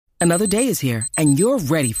Another day is here, and you're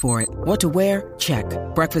ready for it. What to wear? Check.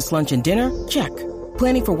 Breakfast, lunch, and dinner? Check.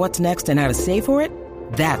 Planning for what's next and how to save for it?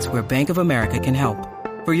 That's where Bank of America can help.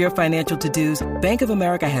 For your financial to-dos, Bank of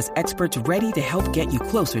America has experts ready to help get you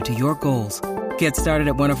closer to your goals. Get started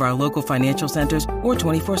at one of our local financial centers or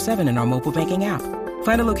 24/7 in our mobile banking app.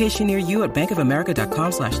 Find a location near you at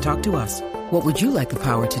bankofamerica.com/talktous. What would you like the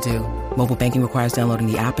power to do? Mobile banking requires downloading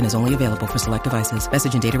the app and is only available for select devices.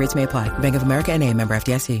 Message and data rates may apply. Bank of America N.A., member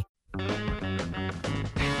FDIC.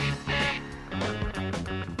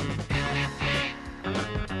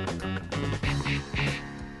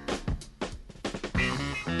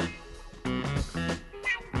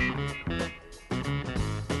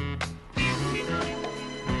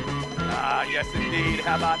 Yes, indeed.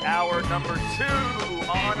 How about hour number 2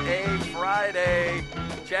 on a Friday?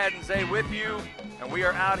 Chad and Zay with you, and we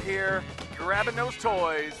are out here grabbing those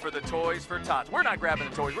toys for the Toys for Tots. We're not grabbing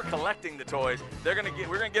the toys. We're collecting the toys. We're going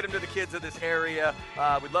to get them to the kids of this area.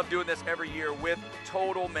 We love doing this every year with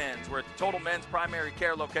Total Men's. We're at the Total Men's primary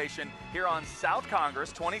care location here on South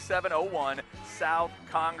Congress, 2701 South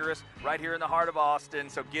Congress, right here in the heart of Austin.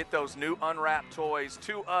 So get those new unwrapped toys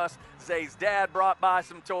to us. Zay's dad brought by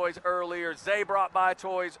some toys earlier. Zay brought by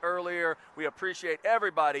toys earlier. We appreciate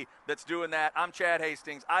everybody that's doing that. I'm Chad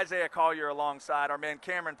Hastings, Isaiah Collier alongside. Our man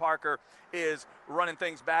Cameron Parker is running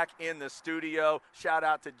things back in the studio. Shout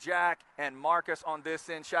out to Jack and Marcus on this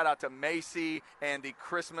end. Shout out to Macy and the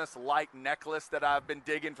Christmas light necklace that I've been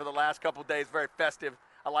digging for the last couple days. Very festive.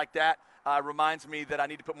 I like that. Reminds me that I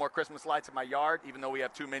need to put more Christmas lights in my yard, even though we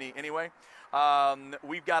have too many anyway.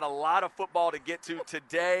 We've got a lot of football to get to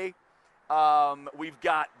today. We've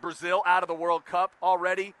got Brazil out of the World Cup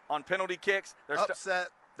already on penalty kicks.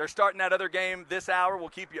 They're starting that other game this hour. We'll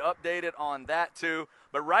keep you updated on that too.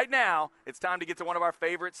 But right now, it's time to get to one of our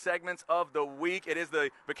favorite segments of the week. It is the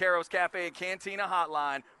Vaqueros Cafe and Cantina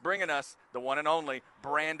Hotline, bringing us the one and only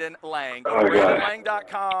Brandon Lang. Go to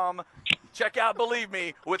BrandonLang.com. Check out Believe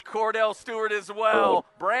Me with Cordell Stewart as well.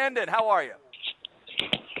 Brandon, how are you?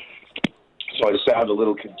 So I sound a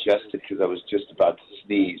little congested because I was just about to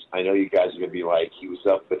sneeze. I know you guys are going to be like, he was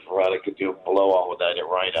up with Veronica doing blow all night at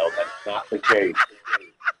Rhino. That's not the case.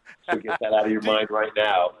 So get that out of your mind right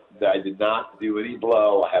now. I did not do any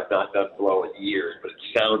blow. I have not done blow in years, but it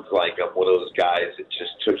sounds like I'm one of those guys that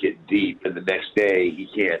just took it deep, and the next day he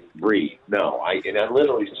can't breathe. No, I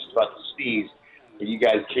literally was just about to sneeze, and you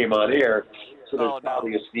guys came on air, so there's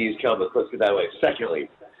probably a sneeze coming. Let's get that way.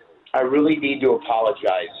 Secondly, I really need to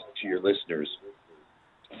apologize to your listeners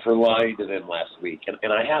for lying to them last week,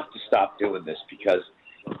 and I have to stop doing this because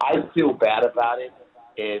I feel bad about it.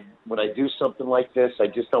 And when I do something like this, I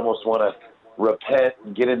just almost want to repent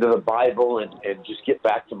and get into the Bible and just get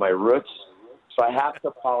back to my roots. So I have to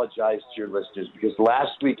apologize to your listeners because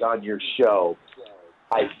last week on your show,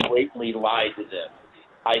 I blatantly lied to them.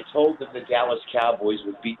 I told them the Dallas Cowboys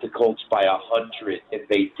would beat the Colts by 100, and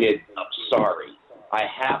they didn't. I'm sorry. I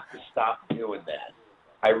have to stop doing that.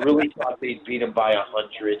 I really thought they'd beat them by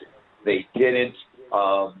 100. They didn't.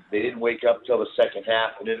 They didn't wake up till the second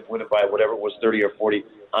half and didn't win it by whatever it was, 30 or 40.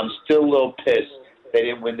 I'm still a little pissed they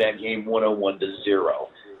didn't win that game 101-0,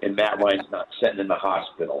 and Matt Ryan's not sitting in the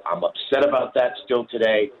hospital. I'm upset about that still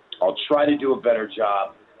today. I'll try to do a better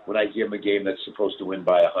job when I give them a game that's supposed to win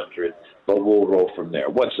by 100, but we'll roll from there.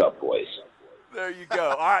 What's up, boys? There you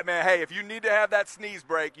go. All right, man. Hey, if you need to have that sneeze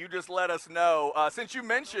break, you just let us know. Since you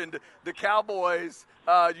mentioned the Cowboys,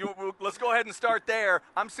 let's go ahead and start there.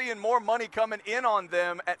 I'm seeing more money coming in on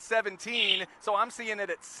them at 17, so I'm seeing it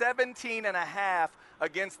at 17.5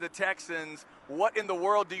 against the Texans. What in the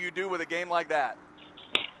world do you do with a game like that?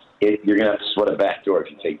 You're going to have to sweat a backdoor if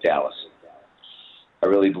you take Dallas. I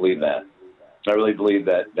really believe that. I really believe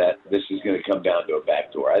that this is going to come down to a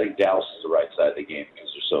backdoor. I think Dallas is the right side of the game because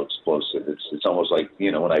they're so explosive. It's almost like,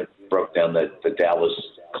 when I broke down the Dallas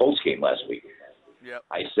Colts game last week. Yep.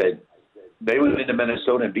 I said they would have been to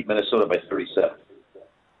Minnesota and beat Minnesota by 37.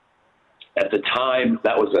 At the time,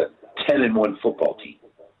 that was a 10-1 football team.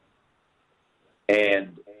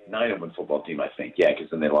 And 9-1 football team, I think. Yeah,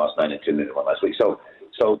 because then they lost 9-2 and they won last week. So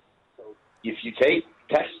if you take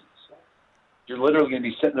Texans, you're literally going to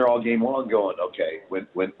be sitting there all game long going, okay,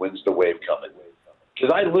 when's the wave coming?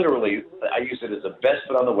 Because I use it as a best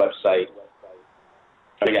bet on the website.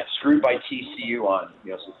 I got screwed by TCU on,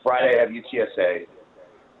 so Friday I have UTSA.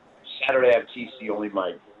 Saturday I have TCU, only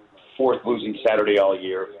my fourth losing Saturday all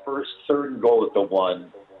year. Third and goal at the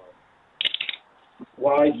 1.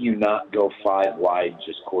 Why do you not go 5 wide,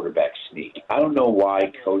 just quarterback sneak? I don't know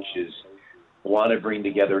why coaches want to bring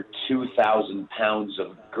together 2,000 pounds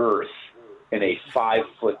of girth in a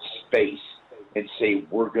 5-foot space and say,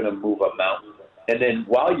 we're going to move a mountain. And then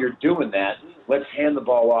while you're doing that, let's hand the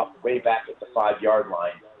ball off way back at the 5-yard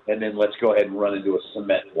line, and then let's go ahead and run into a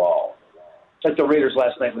cement wall. It's like the Raiders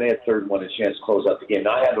last night when they had 3rd and 1 and a chance to close out the game.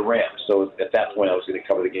 Now, I had the Rams, so at that point I was going to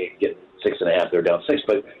cover the game, get 6.5. They're down 6.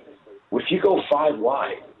 But if you go 5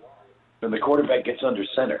 wide and the quarterback gets under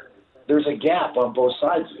center, there's a gap on both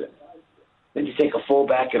sides of it. Then you take a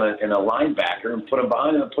fullback and a linebacker and put them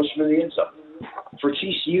behind him and push them in the end zone. For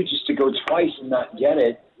TCU just to go twice and not get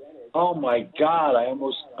it, oh my God! I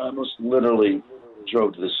almost literally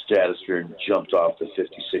drove to the Stratosphere and jumped off the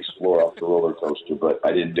 56th floor off the roller coaster, but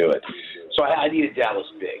I didn't do it. So I needed Dallas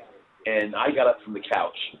big, and I got up from the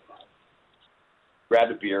couch,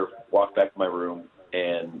 grabbed a beer, walked back to my room,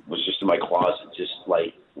 and was just in my closet, just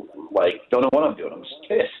like don't know what I'm doing. I'm just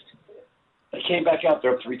pissed. I came back out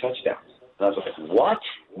there up 3 touchdowns. And I was like, what?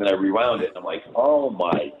 And then I rewound it, and I'm like, oh,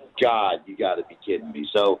 my God, you got to be kidding me.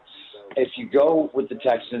 So if you go with the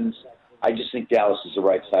Texans, I just think Dallas is the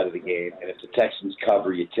right side of the game. And if the Texans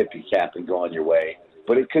cover, you tip your cap and go on your way.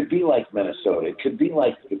 But it could be like Minnesota. It could be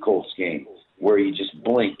like the Colts game where you just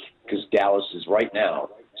blink because Dallas is right now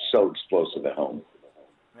so explosive at home.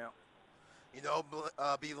 You know,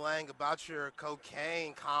 B. Lang, about your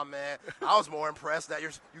cocaine comment, I was more impressed that you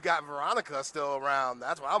got Veronica still around.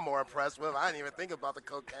 That's what I'm more impressed with. I didn't even think about the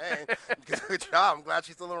cocaine. Good job. I'm glad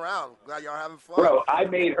she's still around. Glad y'all having fun. Bro, I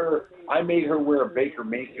made her wear a Baker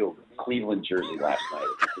Mayfield Cleveland jersey last night.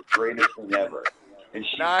 It's the greatest thing ever. And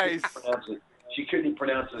she couldn't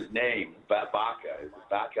pronounce his name, Baca,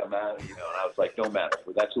 man. You know, and I was like, no matter.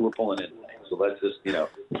 That's who we're pulling in. So let's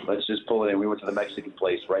just pull it in. We went to the Mexican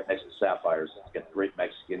place right next to Sapphires. It's got great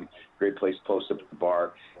Mexican, great place close up at the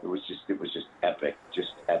bar. It was just epic,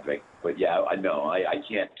 But yeah, I know I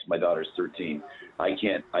can't. My daughter's 13. I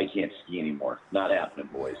can't ski anymore. Not happening,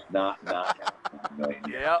 boys. Not happening.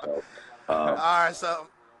 Yeah. So, all right, so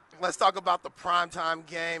let's talk about the primetime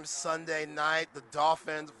game Sunday night, the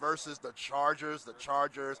Dolphins versus the Chargers. The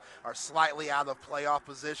Chargers are slightly out of playoff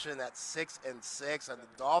position at 6-6, and the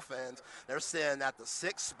Dolphins, they're sitting at the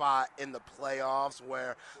 6th spot in the playoffs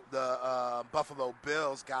where the Buffalo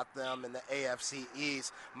Bills got them in the AFC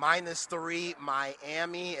East. -3,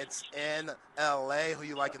 Miami. It's in L.A. Who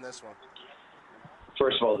you like in this one?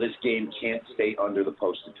 First of all, this game can't stay under the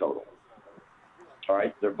posted total. All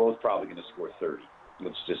right? They're both probably going to score 30.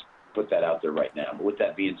 Let's just put that out there right now. But with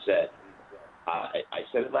that being said, I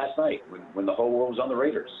said it last night when the whole world was on the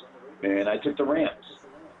Raiders, and I took the Rams.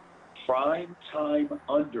 Prime-time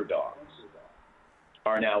underdogs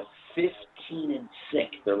are now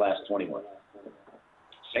 15-6 their last 21.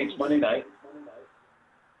 Saints Monday night,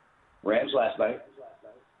 Rams last night,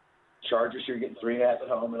 Chargers here getting 3.5 at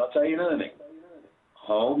home, and I'll tell you another thing.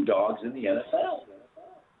 Home dogs in the NFL.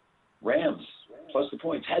 Rams plus the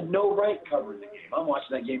points. Had no right covering the game. I'm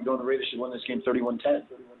watching that game going, the Raiders should win this game 31-10.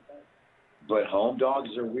 But home dogs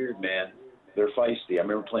are weird, man. They're feisty. I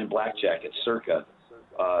remember playing blackjack at Circa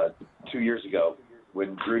 2 years ago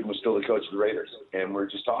when Gruden was still the coach of the Raiders. And we're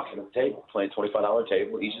just talking at the table, playing $25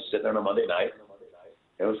 table. He's just sitting there on a Monday night.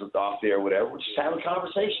 It was off there or whatever. We're just having a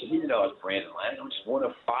conversation. He didn't know I was Brandon Lang. I'm just one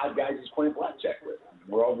of 5 guys he's playing blackjack with.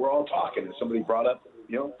 We're all talking. And somebody brought up,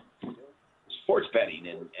 sports betting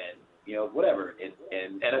and whatever,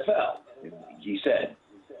 and NFL. And he said,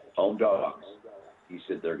 home dogs. He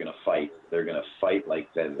said they're going to fight. They're going to fight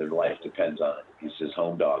like that. Their life depends on it. He says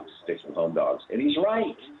home dogs, sticks with home dogs. And he's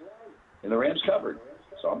right. And the Rams covered.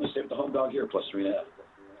 So I'm going to stay with the home dog here, plus 3.5.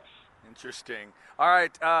 Interesting. All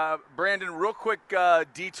right, Brandon, real quick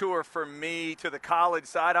detour for me to the college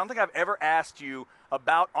side. I don't think I've ever asked you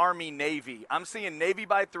about Army-Navy. I'm seeing Navy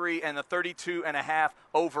by 3 and the 32.5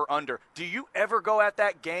 over-under. Do you ever go at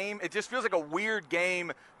that game? It just feels like a weird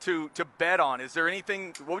game to bet on. Is there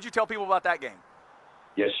anything – what would you tell people about that game?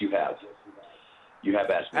 Yes, you have. You have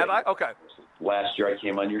asked me. Have I? Okay. Last year I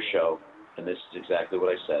came on your show, and this is exactly what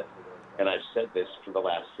I said. And I've said this for the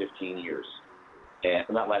last 15 years. And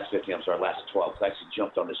not last 15, I'm sorry, last 12. I actually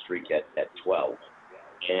jumped on the streak at 12.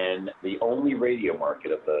 And the only radio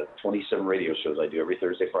market of the 27 radio shows I do every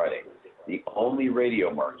Thursday, Friday, the only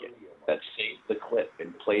radio market that saved the clip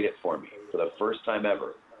and played it for me for the first time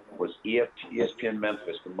ever was ESPN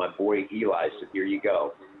Memphis when my boy Eli said, here you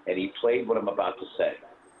go. And he played what I'm about to say.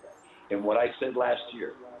 And what I said last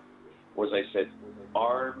year was I said,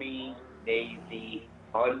 Army, Navy,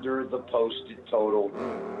 under the posted total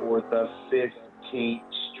for the 15th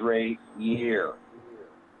straight year.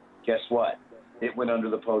 Guess what? It went under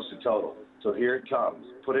the posted total. So here it comes.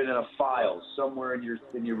 Put it in a file somewhere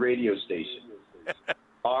in your radio station.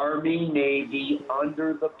 Army, Navy,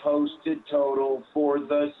 under the posted total for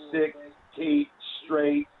the 16th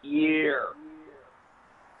straight year.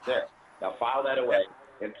 There. Now file that away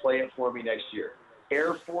and play it for me next year.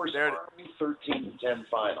 Air Force Army 13-10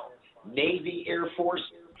 final. Navy Air Force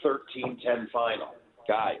 13-10 final.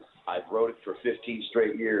 Guys, I've wrote it for 15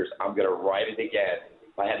 straight years. I'm going to write it again.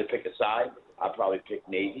 If I had to pick a side, I'd probably pick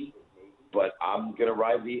Navy, but I'm going to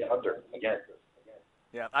ride the under again.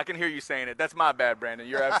 Yeah, I can hear you saying it. That's my bad, Brandon.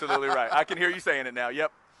 You're absolutely right. I can hear you saying it now.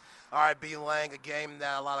 Yep. All right, B. Lang, a game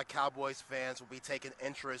that a lot of Cowboys fans will be taking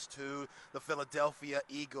interest to. The Philadelphia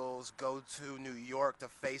Eagles go to New York to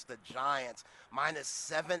face the Giants.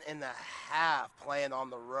 -7.5 playing on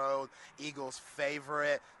the road. Eagles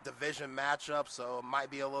favorite division matchup, so it might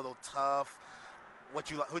be a little tough.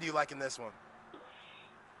 Who do you like in this one?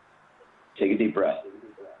 Take a deep breath.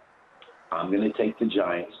 I'm going to take the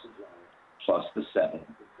Giants plus the 7.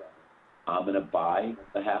 I'm going to buy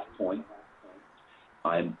the half point.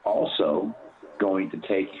 I'm also going to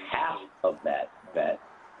take half of that bet,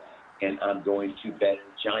 and I'm going to bet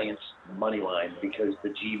Giants money line because the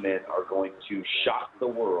G-men are going to shock the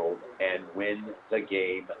world and win the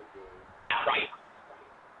game outright.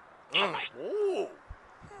 Ooh.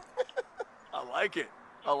 I like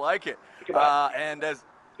it. And as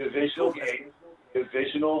divisional game,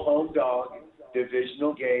 divisional home dog,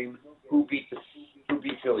 divisional game. Who beat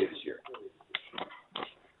Philly this year?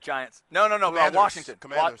 Giants. No. Washington.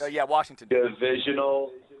 Commanders. Washington.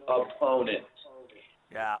 Divisional opponent.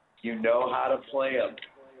 Yeah. You know how to play them.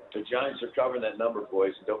 The Giants are covering that number,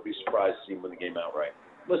 boys, and don't be surprised to see them win the game outright.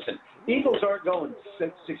 Listen, Eagles aren't going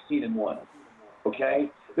 16-1,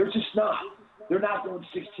 okay? They're just not. They're not going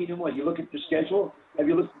 16-1. You look at their schedule. Have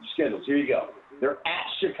you looked at their schedules? Here you go. They're at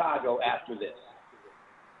Chicago after this.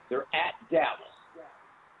 They're at Dallas.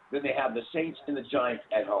 Then they have the Saints and the Giants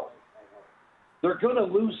at home. They're going to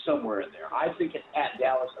lose somewhere in there. I think it's at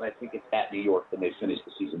Dallas, and I think it's at New York when they finish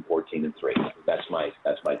the season 14-3. That's my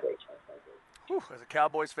take. As a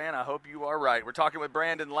Cowboys fan, I hope you are right. We're talking with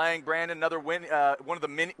Brandon Lang. Brandon, another win. One of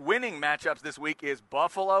the winning matchups this week is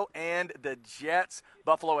Buffalo and the Jets.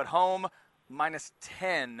 Buffalo at home,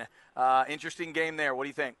 -10. Interesting game there. What do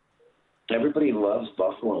you think? Everybody loves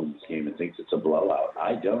Buffalo in this game and thinks it's a blowout.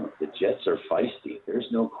 I don't. The Jets are feisty. There's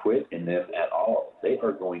no quit in them at all. They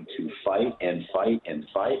are going to fight and fight and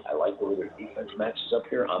fight. I like the way their defense matches up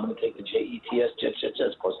here. I'm going to take the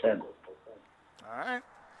Jets plus 10. All right.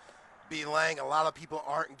 B. Lang, a lot of people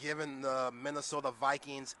aren't giving the Minnesota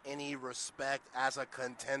Vikings any respect as a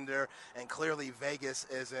contender, and clearly Vegas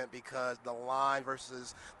isn't because the line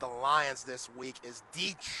versus the Lions this week is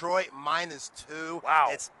Detroit -2. Wow.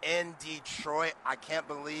 It's in Detroit. I can't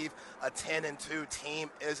believe a 10-2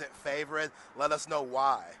 team isn't favored. Let us know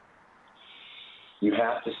why. You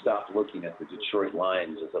have to stop looking at the Detroit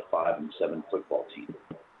Lions as a 5-7 football team.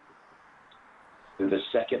 They're the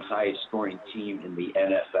second highest scoring team in the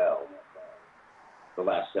NFL the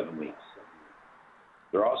last 7 weeks.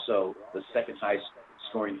 They're also the second highest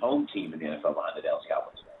scoring home team in the NFL behind the Dallas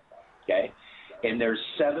Cowboys. Okay? And there's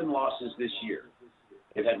 7 losses this year.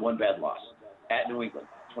 They've had one bad loss at New England,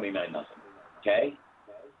 29-0. Okay?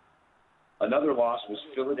 Another loss was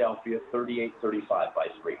Philadelphia, 38-35 by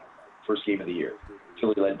 3. First game of the year.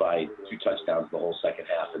 Philly led by 2 touchdowns the whole second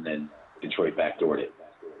half, and then Detroit backdoored it.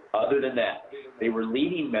 Other than that, they were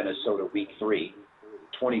leading Minnesota week 3,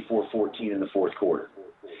 24-14 in the fourth quarter.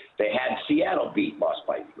 They had Seattle lost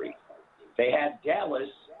by 3. They had Dallas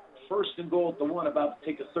first and goal at the 1, about to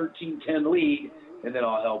take a 13-10 lead, and then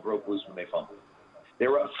all hell broke loose when they fumbled. They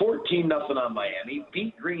were up 14-0 on Miami,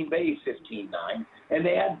 beat Green Bay 15-9, and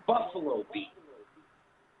they had Buffalo beat.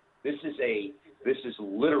 This is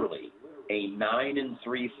literally a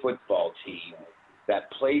 9-3 football team that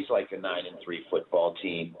plays like a 9-3 football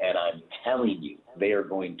team, and I'm telling you, they are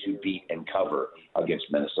going to beat and cover against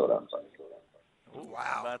Minnesota on Sunday. Wow.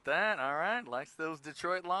 How about that? All right. Likes those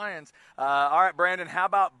Detroit Lions. All right, Brandon, how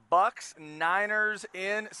about Bucks Niners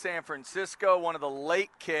in San Francisco? One of the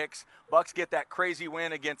late kicks. Bucks get that crazy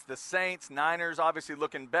win against the Saints. Niners obviously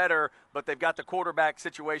looking better, but they've got the quarterback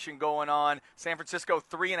situation going on. San Francisco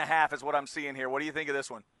 3.5 is what I'm seeing here. What do you think of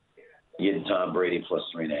this one? Getting Tom Brady plus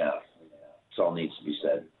 3.5. That's all needs to be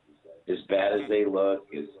said. As bad as they look,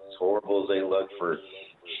 as horrible as they look for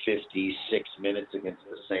 56 minutes against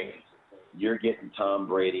the Saints, you're getting Tom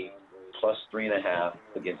Brady plus 3.5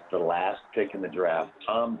 against the last pick in the draft.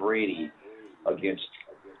 Tom Brady against,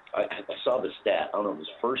 I saw the stat, I don't know if it was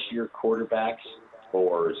first-year quarterbacks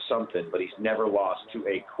or something, but he's never lost to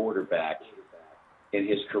a quarterback in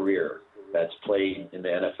his career that's played in the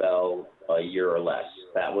NFL a year or less.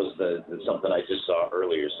 That was the something I just saw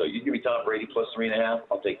earlier. So you give me Tom Brady plus 3.5,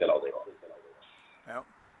 I'll take that all day long. Yep.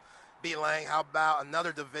 B-Lang, how about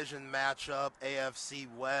another division matchup, AFC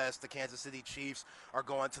West? The Kansas City Chiefs are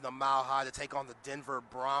going to the Mile High to take on the Denver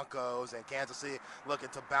Broncos, and Kansas City looking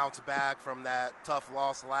to bounce back from that tough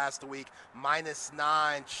loss last week.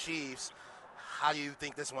 -9 Chiefs. How do you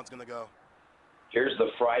think this one's going to go? Here's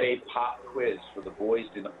the Friday pop quiz for the boys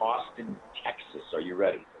in Austin, Texas. Are you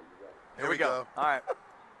ready? Here we go. All right.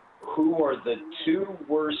 Who are the 2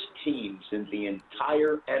 worst teams in the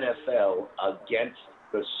entire NFL against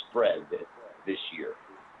the spread this year?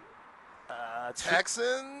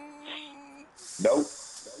 Texans? Nope.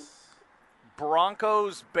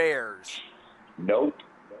 Broncos, Bears. Nope.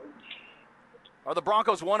 Are the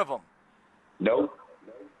Broncos one of them? Nope.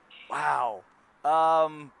 Wow.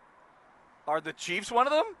 Are the Chiefs one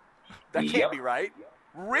of them? That can't be right.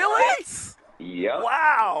 Really? Yep.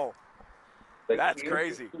 Wow. The That's Kansas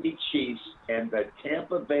crazy. City Chiefs and the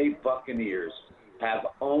Tampa Bay Buccaneers have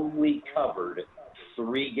only covered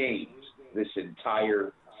 3 games this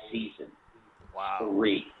entire season. Wow.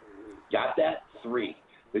 3. Got that? 3.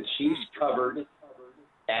 The Chiefs covered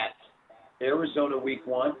at Arizona week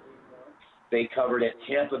 1. They covered at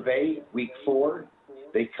Tampa Bay week 4.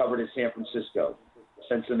 They covered at San Francisco.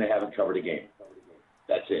 Since then, they haven't covered a game.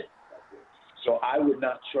 That's it. So I would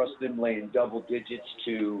not trust them laying double digits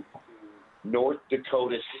to North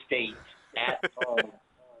Dakota State at home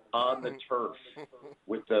on the turf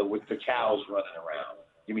with the cows running around.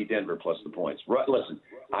 Give me Denver plus the points. Listen,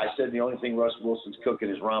 I said the only thing Russ Wilson's cooking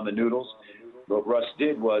is ramen noodles. What Russ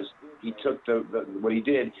did was he took what he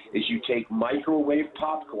did is you take microwave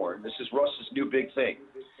popcorn. This is Russ's new big thing.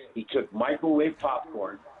 He took microwave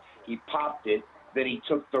popcorn, he popped it, then he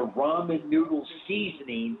took the ramen noodle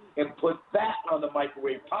seasoning and put that on the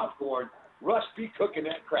microwave popcorn. Russ be cooking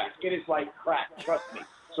that crack. It is like crack, trust me.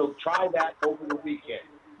 So try that over the weekend.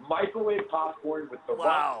 Microwave popcorn with the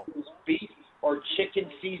ramen noodles, beef or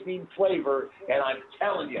chicken seasoning flavor, and I'm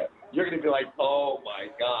telling you, you're going to be like, oh, my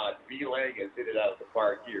God, B-Lang has hit it out of the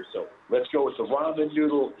park here. So let's go with the ramen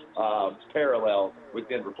noodle parallel with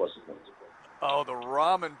Denver plus the points. Oh, the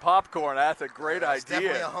ramen popcorn. That's a great idea.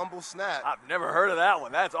 Definitely a humble snack. I've never heard of that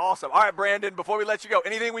one. That's awesome. All right, Brandon, before we let you go,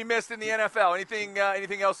 anything we missed in the NFL?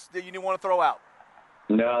 Anything else that you want to throw out?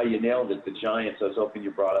 No, you nailed it. The Giants. I was hoping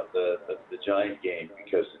you brought up the Giant game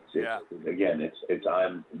because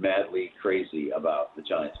I'm madly crazy about the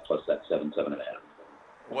Giants plus that 7.5.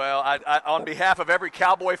 Well, I, on behalf of every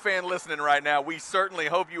Cowboy fan listening right now, we certainly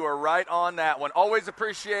hope you are right on that one. Always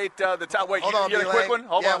appreciate the time. Wait, you had a quick one?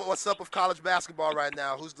 Hold on. What's up with college basketball right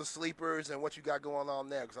now? Who's the sleepers and what you got going on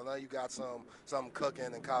there? Because I know you got some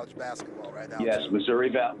cooking in college basketball right now. Yes, too. Missouri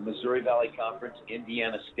Valley Conference,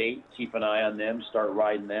 Indiana State. Keep an eye on them. Start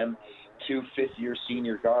riding them. 2 fifth-year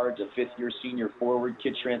senior guards, a fifth-year senior forward.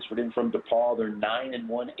 Kid transferred in from DePaul. They're 9-1,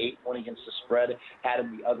 8-1 against the spread. Had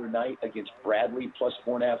them the other night against Bradley, plus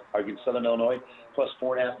 4.5, against Southern Illinois, plus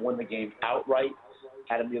 4.5. Won the game outright.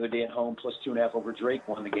 Had them the other day at home, plus 2.5 over Drake.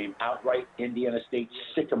 Won the game outright. Indiana State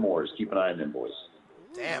Sycamores. Keep an eye on them, boys.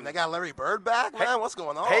 Damn, they got Larry Bird back, man. What's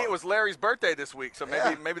going on? Hey, it was Larry's birthday this week, so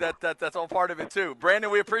maybe that's all part of it too.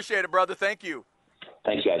 Brandon, we appreciate it, brother. Thank you.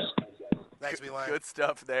 Thanks, guys. Thanks, B-Lang. Good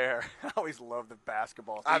stuff there. I always love the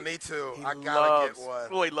basketball. Me too. I got to get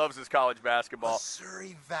one. Well, he loves his college basketball.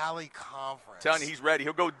 Missouri Valley Conference. Telling you, he's ready.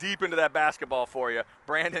 He'll go deep into that basketball for you.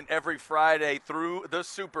 Brandon, every Friday through the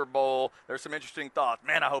Super Bowl, there's some interesting thoughts.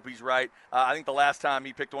 Man, I hope he's right. I think the last time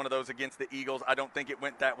he picked one of those against the Eagles, I don't think it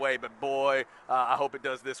went that way. But, boy, I hope it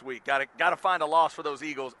does this week. Got to find a loss for those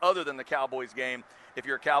Eagles other than the Cowboys game if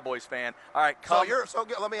you're a Cowboys fan. All right,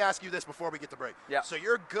 let me ask you this before we get to break. Yeah. So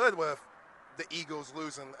you're good with the Eagles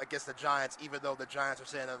losing against the Giants, even though the Giants are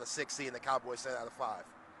sitting at a 6 seed and the Cowboys sitting at a 5.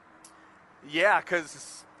 Yeah,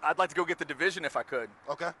 because I'd like to go get the division if I could.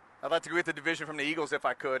 Okay. I'd like to go get the division from the Eagles if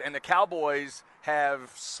I could. And the Cowboys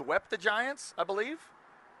have swept the Giants, I believe.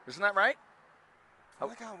 Isn't that right? I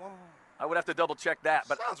would have to double check that,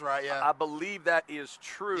 but sounds right. Yeah, I believe that is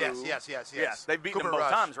true. Yes. They've beaten Cooper them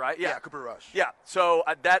both Rush. times, right? Yeah, Cooper Rush. Yeah. So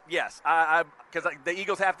because the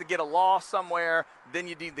Eagles have to get a loss somewhere, then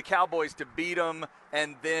you need the Cowboys to beat them,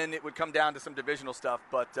 and then it would come down to some divisional stuff.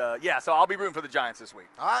 But so I'll be rooting for the Giants this week.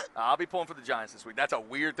 All right. I'll be pulling for the Giants this week. That's a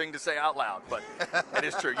weird thing to say out loud, but it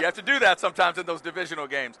is true. You have to do that sometimes in those divisional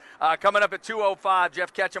games. Coming up at 2:05,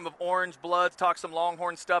 Jeff Ketchum of Orange Bloods talk some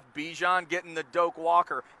Longhorn stuff. Bijan getting the Doak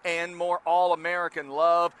Walker and more All-American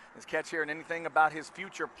love. Is Ketch hearing anything about his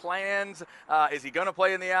future plans? Is he going to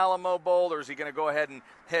play in the Alamo Bowl, or is he going to go ahead and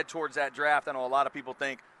head towards that draft? I know a lot of people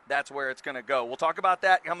think that's where it's going to go. We'll talk about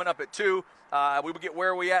that coming up at 2. We will get Where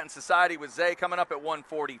Are We At in Society with Zay coming up at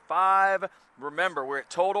 1:45. Remember, we're at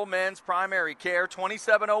Total Men's Primary Care,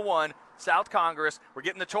 2701 South Congress. We're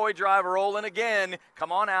getting the toy drive rolling again.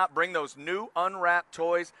 Come on out. Bring those new unwrapped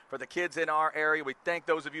toys for the kids in our area. We thank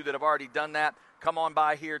those of you that have already done that. Come on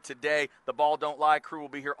by here today. The Ball Don't Lie crew will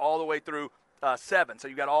be here all the way through 7. So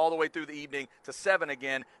you got all the way through the evening to 7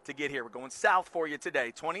 again to get here. We're going south for you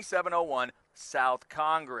today, 2701 South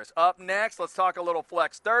Congress. Up next, let's talk a little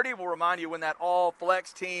Flex 30. We'll remind you when that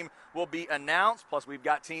all-Flex team will be announced. Plus, we've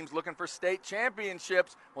got teams looking for state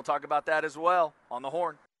championships. We'll talk about that as well on the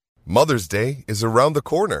Horn. Mother's Day is around the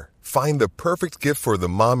corner. Find the perfect gift for the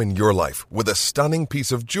mom in your life with a stunning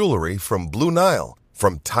piece of jewelry from Blue Nile.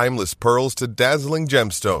 From timeless pearls to dazzling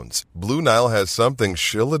gemstones, Blue Nile has something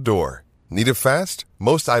she'll adore. Need it fast?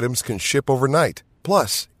 Most items can ship overnight.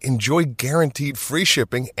 Plus, enjoy guaranteed free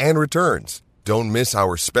shipping and returns. Don't miss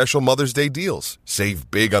our special Mother's Day deals. Save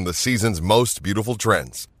big on the season's most beautiful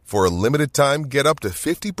trends. For a limited time, get up to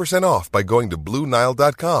 50% off by going to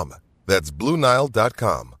BlueNile.com. That's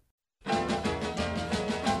BlueNile.com.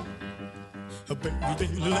 Baby,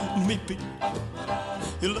 let me be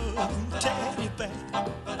your loving teddy bear.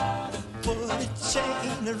 Put a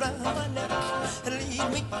chain around my neck and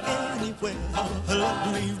lead me anywhere.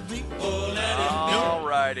 Let me be. All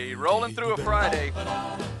righty, rolling through a Friday.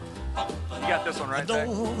 You got this one right there. I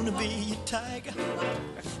don't want to be a tiger.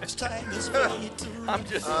 Tiger's way to I'm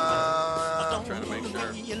just trying to make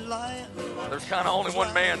sure. be a lion. There's kind of only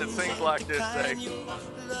one man that sings like this, say.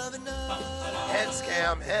 Heads,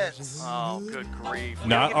 Cam, heads. Oh, good grief.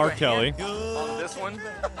 Not R. Kelly. On this one,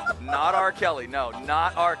 not R. Kelly. No,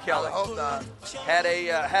 not R. Kelly. I hope not.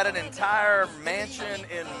 Had an entire mansion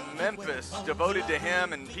in Memphis devoted to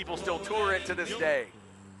him, and people still tour it to this day.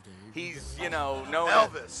 He's, known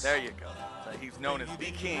Elvis. as, there you go. He's known as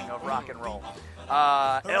the king of rock and roll.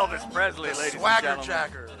 Elvis Presley, ladies and Swagger gentlemen.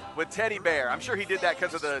 Jacker. With Teddy Bear. I'm sure he did that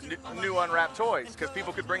because of the new unwrapped toys, because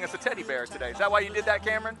people could bring us a teddy bears today. Is that why you did that,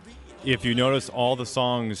 Cameron? If you notice, all the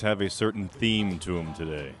songs have a certain theme to them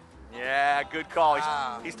today. Yeah, good call.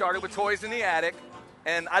 He started with Toys in the Attic,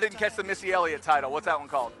 and I didn't catch the Missy Elliott title. What's that one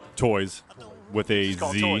called? Toys with a It's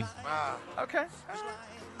called Z. Toys. Okay.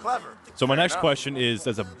 Clever. So my next enough. question is,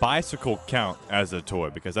 does a bicycle count as a toy?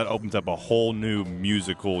 Because that opens up a whole new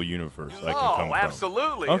musical universe that can come from.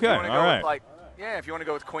 Absolutely. Okay, If you wanna go all with, right. if you want to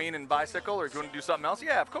go with Queen and bicycle, or if you want to do something else,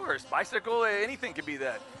 yeah, of course. Bicycle, anything could be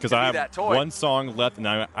that. Because could I be have that toy. one song left, and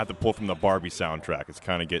I have to pull from the Barbie soundtrack. It's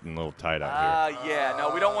kind of getting a little tight out here. Yeah, no,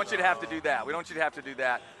 we don't want you to have to do that. We don't want you to have to do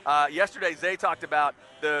that. Yesterday, Zay talked about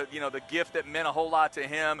the gift that meant a whole lot to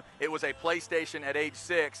him. It was a PlayStation at age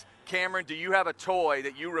 6. Cameron, do you have a toy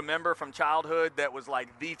that you remember from childhood that was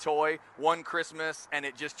like the toy, one Christmas, and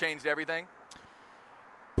it just changed everything?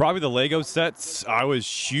 Probably the Lego sets. I was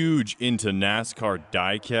huge into NASCAR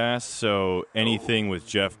diecast, so anything with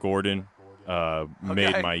Jeff Gordon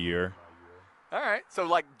made my year. All right, so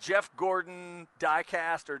like Jeff Gordon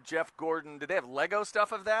diecast or Jeff Gordon, did they have Lego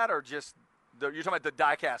stuff of that, or just you're talking about the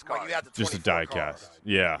diecast car? Like you got the Just a 24 diecast. car.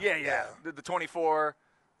 Yeah. Yeah. The 24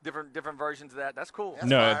 different versions of that. That's cool. That's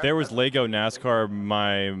No, fire. if there was Lego NASCAR,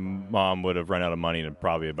 my mom would have run out of money in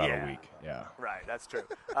probably about a week. Yeah. Right, that's true.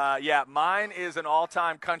 Mine is an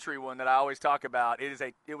all-time country one that I always talk about.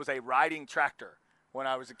 It was a riding tractor when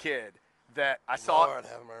I was a kid that I saw. Lord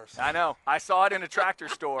have mercy. I know. I saw it in a tractor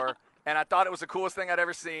store, and I thought it was the coolest thing I'd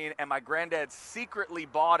ever seen, and my granddad secretly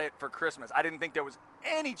bought it for Christmas. I didn't think there was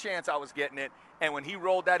any chance I was getting it, and when he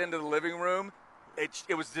rolled that into the living room,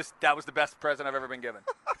 it was just, that was the best present I've ever been given.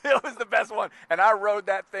 It was the best one. And I rode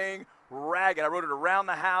that thing ragged. I rode it around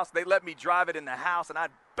the house. They let me drive it in the house, and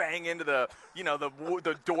I'd bang into the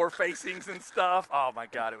door facings and stuff. Oh, my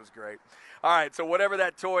God, it was great. All right, so whatever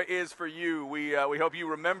that toy is for you, we hope you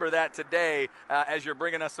remember that today as you're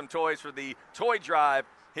bringing us some toys for the toy drive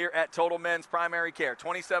here at Total Men's Primary Care,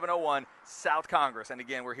 2701 South Congress. And,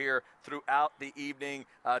 again, we're here throughout the evening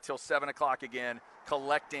till 7 o'clock again,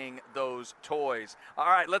 collecting those toys. All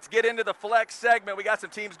right, let's get into the flex segment. We got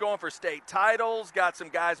some teams going for state titles, got some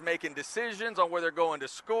guys making decisions on where they're going to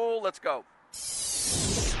school. Let's go.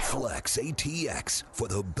 Flex ATX for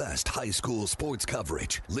the best high school sports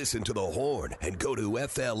coverage. Listen to the Horn and go to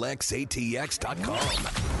FLXATX.com.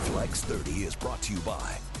 Flex 30 is brought to you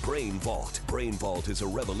by Brain Vault. Brain Vault is a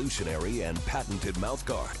revolutionary and patented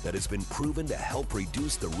mouthguard that has been proven to help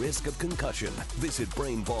reduce the risk of concussion. Visit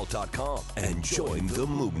BrainVault.com and join the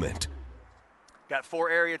movement. Got 4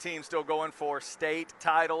 area teams still going for state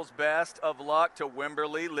titles. Best of luck to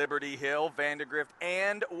Wimberley, Liberty Hill, Vandergrift,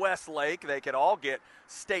 and Westlake. They could all get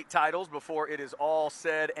state titles before it is all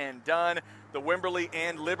said and done. The Wimberley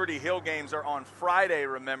and Liberty Hill games are on Friday,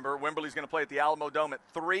 remember. Wimberley's going to play at the Alamo Dome at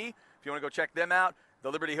 3. If you want to go check them out.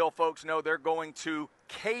 The Liberty Hill folks know they're going to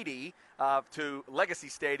Katy to Legacy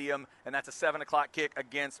Stadium, and that's a 7 o'clock kick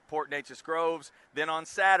against Port Neches Groves. Then on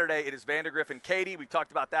Saturday, it is Vandergrift and Katy. We've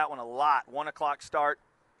talked about that one a lot. 1 o'clock start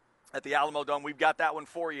at the Alamo Dome. We've got that one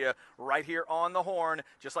for you right here on the Horn,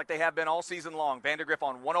 just like they have been all season long. Vandergrift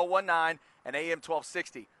on 101.9 and AM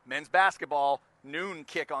 1260. Men's basketball, noon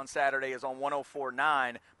kick on Saturday is on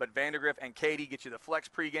 104.9, but Vandergrift and Katy get you the Flex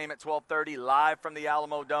pregame at 12:30 live from the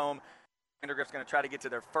Alamo Dome. Vandergrift's going to try to get to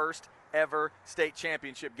their first ever state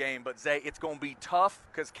championship game. But, Zay, it's going to be tough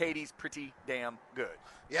because Katy's pretty damn good.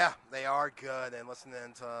 Yeah, they are good. And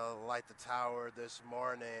listening to Light the Tower this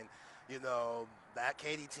morning, that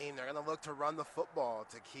Katy team, they're going to look to run the football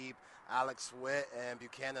to keep Alex Witt and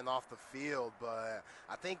Buchanan off the field. But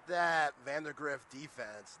I think that Vandergrift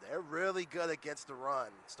defense, they're really good against the run.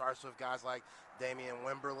 Starts with guys like Damian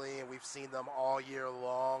Wimberly, and we've seen them all year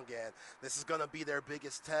long, and this is going to be their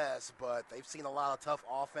biggest test, but they've seen a lot of tough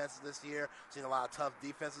offenses this year, seen a lot of tough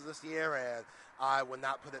defenses this year, and I would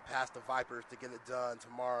not put it past the Vipers to get it done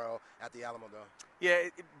tomorrow at the Alamo Dome. Yeah,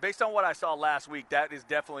 based on what I saw last week, that is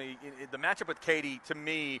definitely the matchup with Katy. To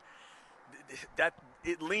me, that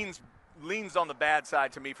it leans on the bad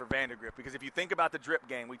side to me for Vandergrift, because if you think about the drip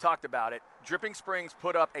game, we talked about it, Dripping Springs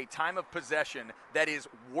put up a time of possession that is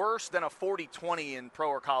worse than a 40-20 in pro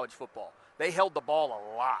or college football. They held the ball a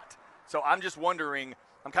lot. So I'm just wondering,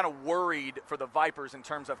 I'm kind of worried for the Vipers in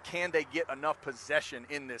terms of can they get enough possession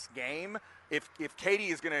in this game? If Katy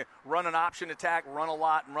is going to run an option attack, run a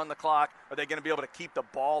lot, and run the clock, are they going to be able to keep the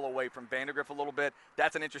ball away from Vandergrift a little bit?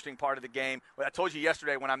 That's an interesting part of the game. I told you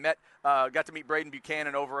yesterday when I got to meet Braden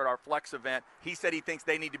Buchanan over at our Flex event, he said he thinks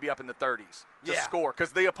they need to be up in the 30s to score,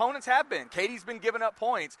 because the opponents have been. Katy's been giving up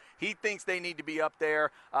points. He thinks they need to be up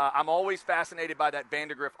there. I'm always fascinated by that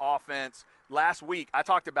Vandergrift offense. Last week, I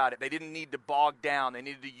talked about it. They didn't need to bog down. They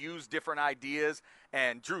needed to use different ideas,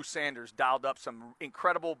 and Drew Sanders dialed up some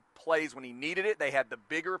incredible plays when he needed it. They had the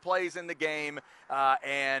bigger plays in the game,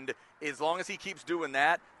 and as long as he keeps doing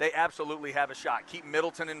that, they absolutely have a shot. Keep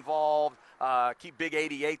Middleton involved. Keep Big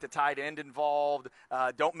 88, the tight end, involved.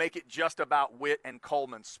 Don't make it just about Witt and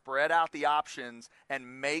Coleman. Spread out the options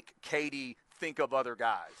and make Katy think of other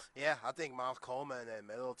guys. Yeah, I think Miles Coleman and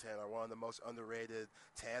Middleton are one of the most underrated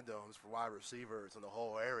tandems for wide receivers in the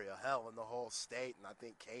whole area, hell, in the whole state. And I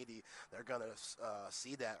think Katy, they're going to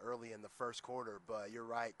see that early in the first quarter. But you're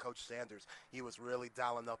right, Coach Sanders, he was really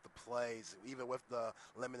dialing up the plays, even with the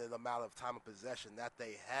limited amount of time of possession that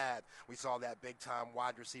they had. We saw that big-time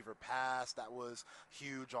wide receiver pass. That was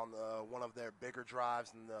huge on one of their bigger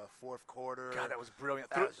drives in the fourth quarter. God, that was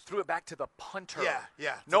brilliant. Threw it back to the punter.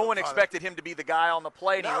 Yeah. No one expected him to be the guy on the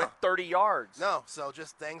play, and he went 30 yards. No, so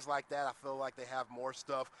just things like that, I feel like they have more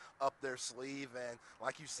stuff up their sleeve. And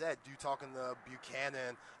like you said, you talking to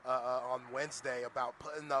Buchanan on Wednesday about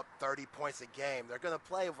putting up 30 points a game. They're going to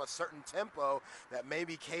play with a certain tempo that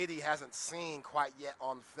maybe Katy hasn't seen quite yet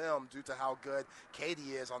on film due to how good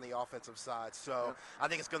Katy is on the offensive side. So I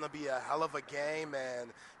think it's going to be a hell of a game.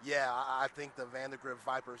 And, yeah, I think the Vandergrift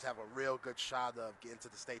Vipers have a real good shot of getting to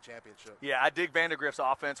the state championship. Yeah, I dig Vandergrift's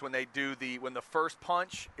offense when they do when the first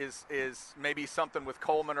punch is maybe something with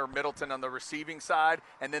Coleman or Middleton on the receiving side,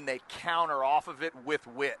 and then they counter off of it with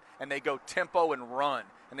Witt, and they go tempo and run,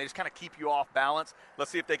 and they just kind of keep you off balance. Let's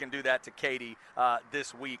see if they can do that to Katy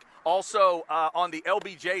this week. Also, on the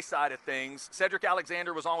LBJ side of things, Cedric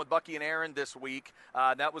Alexander was on with Bucky and Aaron this week.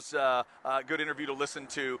 That was a good interview to listen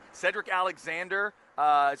to. Cedric Alexander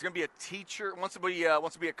is going to be a teacher, wants to be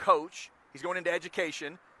a coach. He's going into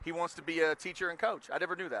education. He wants to be a teacher and coach. I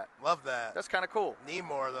never knew that. Love that. That's kind of cool. Need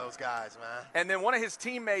more of those guys, man. And then one of his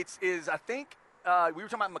teammates is, I think, we were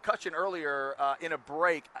talking about McCutcheon earlier in a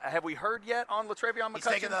break. Have we heard yet on LaTrevion McCutcheon? He's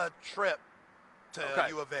taking a trip to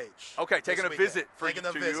U of H. Okay, taking a visit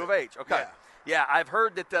to U of H. Okay. Yeah, I've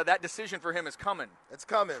heard that that decision for him is coming. It's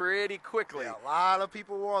coming. Pretty quickly. Yeah, a lot of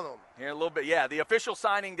people want him. Here in a little bit. Yeah, the official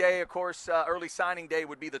signing day, of course, early signing day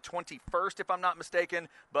would be the 21st, if I'm not mistaken.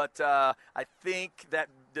 But I think that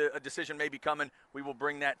a decision may be coming. We will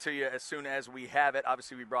bring that to you as soon as we have it.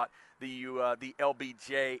 Obviously, we brought the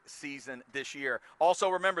LBJ season this year. Also,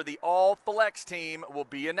 remember, the All-Flex team will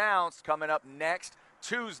be announced coming up next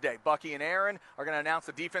Tuesday. Bucky and Aaron are going to announce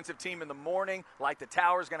the defensive team in the morning. Like the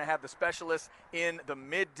Tower is going to have the specialists in the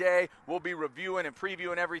midday. We'll be reviewing and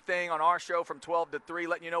previewing everything on our show from 12 to 3,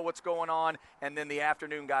 letting you know what's going on. And then the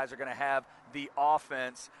afternoon guys are going to have the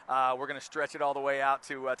offense. We're going to stretch it all the way out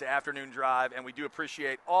to afternoon drive, and we do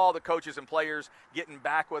appreciate all the coaches and players getting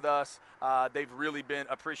back with us. They've really been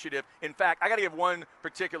appreciative. In fact, I got to give one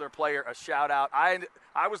particular player a shout-out.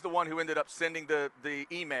 I was the one who ended up sending the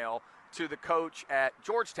email to the coach at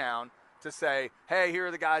Georgetown to say, hey, here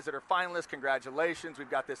are the guys that are finalists. Congratulations. We've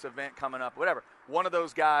got this event coming up, whatever. One of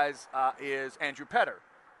those guys is Andrew Petter,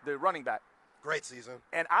 the running back. Great season.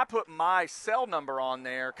 And I put my cell number on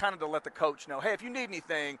there kind of to let the coach know, hey, if you need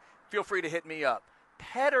anything, feel free to hit me up.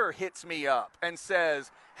 Petter hits me up and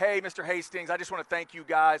says, hey, Mr. Hastings, I just want to thank you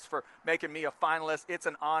guys for making me a finalist. It's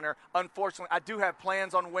an honor. Unfortunately, I do have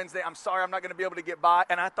plans on Wednesday. I'm sorry I'm not going to be able to get by.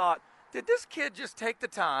 And I thought, did this kid just take the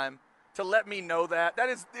time to let me know that?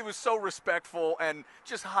 It was so respectful and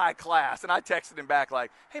just high class. And I texted him back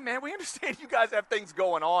like, hey, man, we understand you guys have things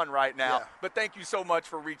going on right now, but thank you so much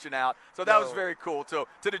for reaching out. So that was very cool. So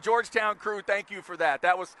to the Georgetown crew, thank you for that.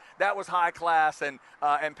 That was high class, and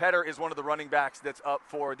Petter is one of the running backs that's up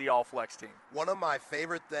for the all-flex team. One of my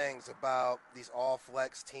favorite things about these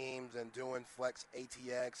all-flex teams and doing flex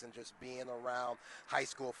ATX and just being around high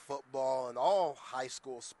school football and all high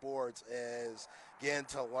school sports is getting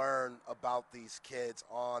to learn about these kids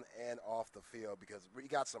on and off the field, because we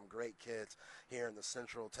got some great kids here in the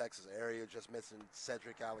Central Texas area. Just mentioned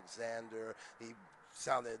Cedric Alexander. He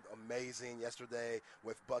sounded amazing yesterday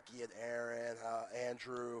with Bucky and Aaron.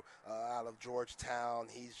 Andrew out of Georgetown,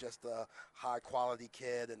 he's just a high-quality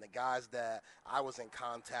kid. And the guys that I was in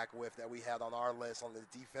contact with that we had on our list on the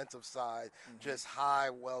defensive side, just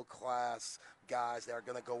high, well-class guys that are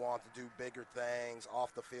going to go on to do bigger things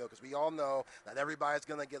off the field, because we all know that everybody's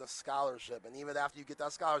going to get a scholarship, and even after you get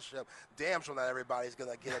that scholarship, damn sure not everybody's going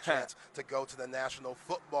to get a chance to go to the National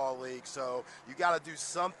Football League. So you got to do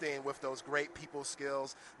something with those great people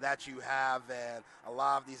skills that you have, and a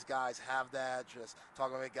lot of these guys have that. Just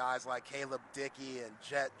talking with guys like Caleb Dickey and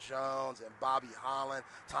Jet Jones and Bobby Holland,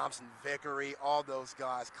 Thompson Vickery, all those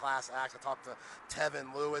guys, class acts. I talked to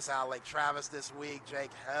Tevin Lewis out of Lake Travis this week,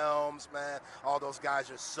 Jake Helms, man. All those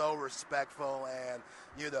guys are so respectful, and,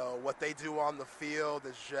 you know, what they do on the field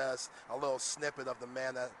is just a little snippet of the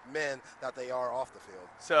men that they are off the field.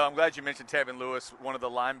 So I'm glad you mentioned Tevin Lewis, one of the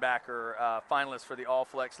linebacker finalists for the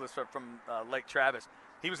All-Flex list from Lake Travis.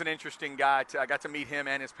 He was an interesting guy. I got to meet him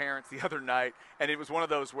and his parents the other night, and it was one of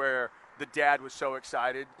those where the dad was so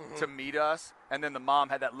excited to meet us, and then the mom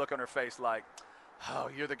had that look on her face like,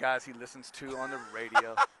 oh, you're the guys he listens to on the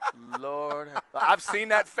radio. Lord. I've seen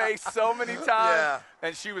that face so many times. Yeah.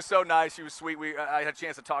 And she was so nice. She was sweet. I had a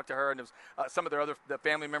chance to talk to her, and it was, some of their the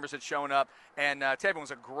family members had shown up. And Tevin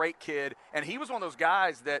was a great kid. And he was one of those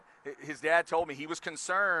guys that his dad told me he was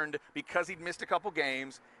concerned because he'd missed a couple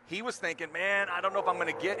games. He was thinking, man, I don't know if I'm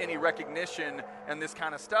going to get any recognition and this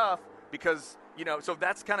kind of stuff. Because, you know, so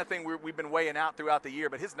that's the kind of thing we've been weighing out throughout the year.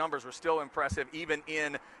 But his numbers were still impressive, even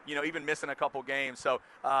even missing a couple games. So,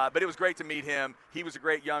 but it was great to meet him. He was a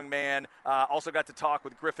great young man. Also got to talk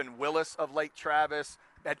with Griffin Willis of Lake Travis.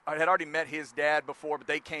 I had already met his dad before, but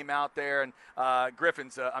they came out there. And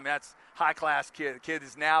Griffin's, that's high-class kid. The kid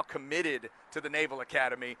is now committed to the Naval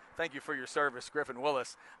Academy. Thank you for your service, Griffin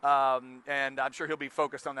Willis. And I'm sure he'll be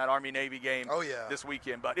focused on that Army-Navy game this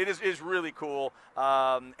weekend. But it is really cool.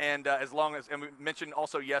 As long as, and we mentioned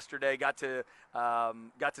also yesterday, got to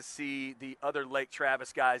see the other Lake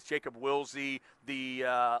Travis guys, Jacob Wilsey, the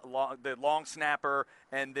long snapper,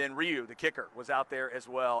 and then Ryu, the kicker, was out there as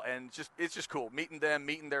well. And it's just cool meeting them,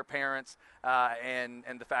 meeting their parents, and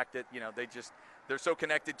the fact that they're so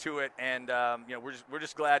connected to it, and we're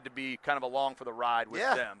just glad to be kind of along for the ride with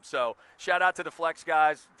them. So shout out to the Flex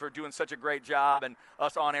guys for doing such a great job, and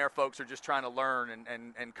us on-air folks are just trying to learn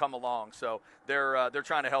and come along. So they're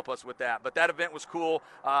trying to help us with that. But that event was cool.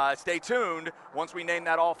 Stay tuned. Once we name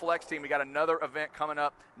that All-Flex team, we got another event coming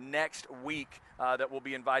up next week that we'll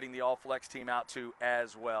be inviting the All-Flex team out to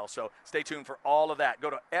as well. So stay tuned for all of that. Go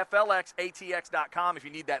to flxatx.com if you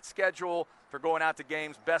need that schedule for going out to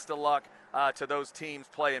games. Best of luck to those teams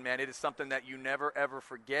playing, man. It is something that you never, ever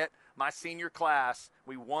forget. My senior class,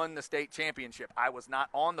 we won the state championship. I was not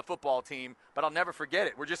on the football team, but I'll never forget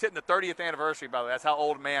it. We're just hitting the 30th anniversary, by the way. That's how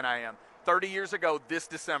old man I am. 30 years ago this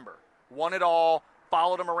December. Won it all.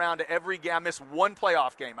 Followed them around to every game. I missed one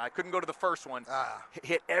playoff game. I couldn't go to the first one.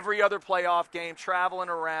 Hit every other playoff game, traveling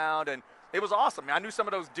around, and it was awesome. I knew some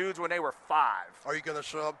of those dudes when they were 5. Are you going to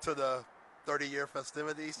show up to the 30-year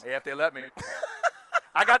festivities? Yeah, if they let me.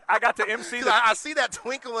 I got to MC. I see that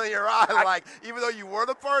twinkle in your eye. Like, even though you were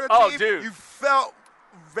the part of the team, dude. you felt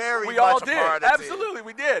very we much all a did. part of the Absolutely, team.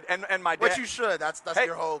 we did. And my dad. But you should. That's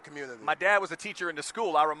your whole community. My dad was a teacher in the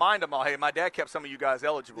school. I remind them all, hey, my dad kept some of you guys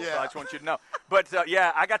eligible, so I just want you to know. But,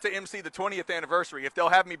 I got to MC the 20th anniversary. If they'll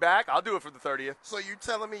have me back, I'll do it for the 30th. So you're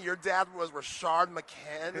telling me your dad was Rashard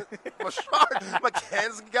McCann? Rashard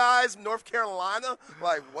McCann's guys, North Carolina?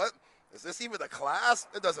 Like, what? Is this even a class?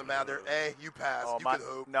 It doesn't matter. Hey, you pass. You can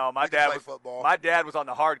hoop. No, my you can dad play was football. My dad was on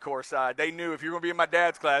the hardcore side. They knew if you were going to be in my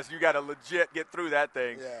dad's class, you got to legit get through that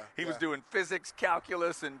thing. Yeah, he was doing physics,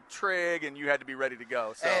 calculus, and trig, and you had to be ready to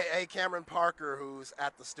go. So. Hey, Cameron Parker, who's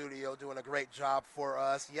at the studio doing a great job for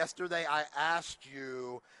us. Yesterday, I asked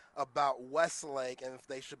you about Westlake and if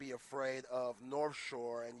they should be afraid of North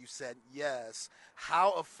Shore, and you said yes.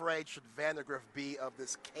 How afraid should Vandergrift be of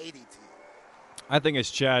this Katy team? I think, as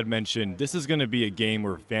Chad mentioned, this is going to be a game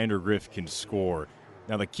where Vandergrift can score.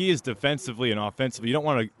 Now, the key is defensively and offensively. You don't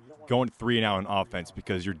want to go 3-and-out on offense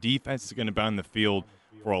because your defense is going to be on the field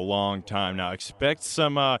for a long time. Now, expect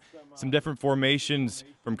some different formations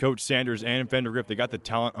from Coach Sanders and Vandergrift. They got the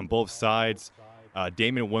talent on both sides.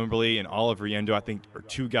 Damon Wimberly and Oliver Yendo, I think, are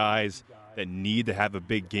two guys that need to have a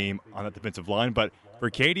big game on that defensive line. But for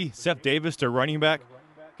Katy, Seth Davis, their running back,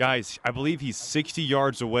 guys, I believe he's 60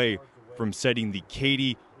 yards away from setting the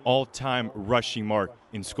Katy all-time rushing mark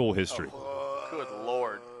in school history. Good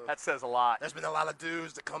Lord. That says a lot. There's been a lot of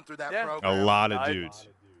dudes that come through that A program. lot of dudes.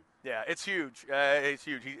 Yeah, it's huge. It's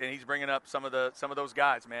huge. And he's bringing up some of those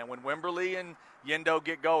guys, man. When Wimberly and Yendo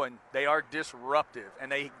get going, they are disruptive.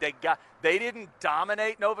 And they didn't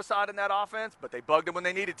dominate Nova Side in that offense, but they bugged them when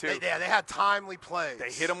they needed to. They had timely plays.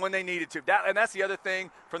 They hit them when they needed to. And that's the other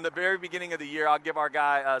thing from the very beginning of the year. I'll give our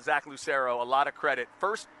guy, Zach Lucero, a lot of credit.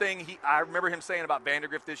 First thing I remember him saying about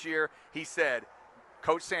Vandergrift this year, he said,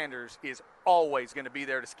 Coach Sanders is always going to be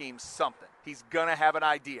there to scheme something. He's going to have an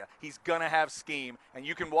idea. He's going to have scheme, and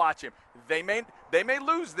you can watch him. They may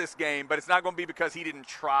lose this game, but it's not going to be because he didn't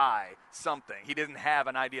try something. He didn't have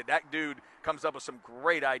an idea. That dude comes up with some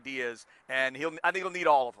great ideas, and I think he'll need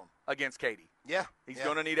all of them against Katy. Yeah. He's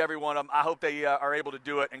going to need every one of them. I hope they are able to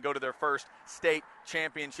do it and go to their first state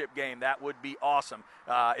championship game. That would be awesome.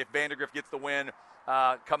 If Vandergrift gets the win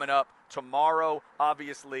coming up tomorrow,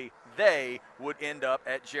 obviously they would end up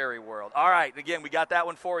at Jerry World. All right, again, we got that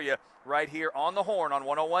one for you right here on the Horn on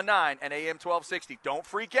 101.9 and AM 1260. Don't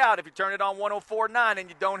freak out if you turn it on 104.9 and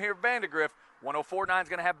you don't hear Vandergrift. 104.9 is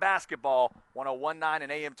going to have basketball, 101.9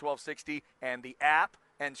 and AM 1260, and the app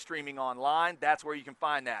and streaming online. That's where you can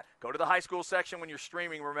find that. Go to the high school section when you're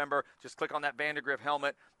streaming. Remember, just click on that Vandergrift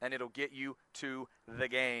helmet, and it'll get you to the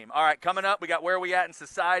game. All right, coming up, we got Where We At in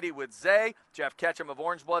Society with Zay. Jeff Ketchum of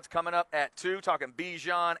Orange Bloods coming up at 2, talking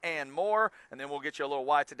Bijan and more. And then we'll get you a little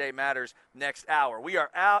Why Today Matters next hour. We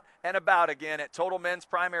are out and about again at Total Men's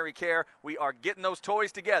Primary Care. We are getting those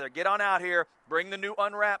toys together. Get on out here. Bring the new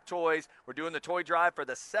unwrapped toys. We're doing the toy drive for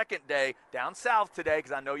the second day down south today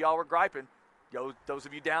because I know y'all were griping. Those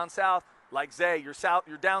of you down south, like Zay, you're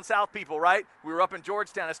down south people, right? We were up in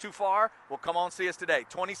Georgetown. That's too far. Well, come on, see us today.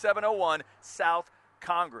 2701 South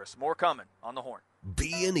Congress. More coming on the Horn.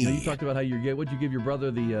 B&E. Now you talked about how what'd you give your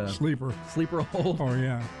brother the sleeper hold? Oh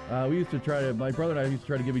yeah. My brother and I used to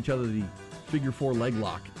try to give each other the figure 4 leg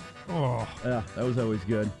lock. Oh. Yeah, that was always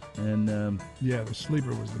good. And yeah, the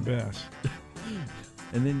sleeper was the best.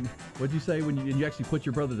 And then, what'd you say when you actually put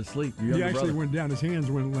your brother to sleep? He actually went down. His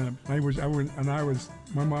hands went limp. My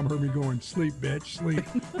mom heard me going, "Sleep, bitch, sleep."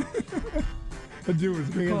 The dude was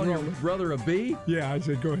hands calling your rolling. brother a B? Yeah, I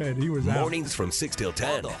said, "Go ahead." He was out. Mornings from 6 till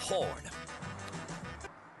 10. The Horn.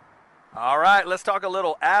 All right, let's talk a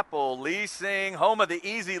little Apple leasing, home of the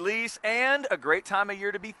easy lease, and a great time of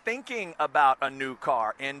year to be thinking about a new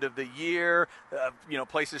car. End of the year,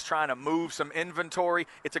 places trying to move some inventory.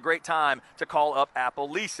 It's a great time to call up Apple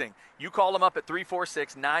Leasing. You call them up at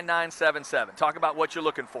 346-9977. Talk about what you're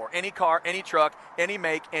looking for. Any car, any truck, any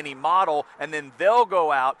make, any model, and then they'll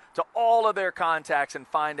go out to all of their contacts and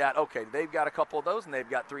find out, okay, they've got a couple of those, and they've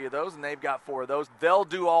got 3 of those, and they've got 4 of those. They'll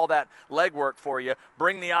do all that legwork for you,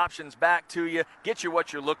 bring the options back to you, get you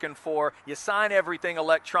what you're looking for. You sign everything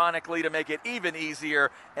electronically to make it even easier,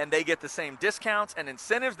 and they get the same discounts and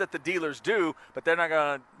incentives that the dealers do, but they're not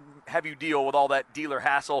going to have you deal with all that dealer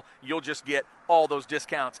hassle. You'll just get all those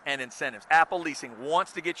discounts and incentives. Apple Leasing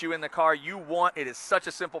wants to get you in the car you want. It is such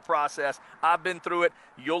a simple process. I've been through it.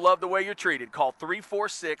 You'll love the way you're treated. Call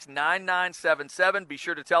 346-9977. Be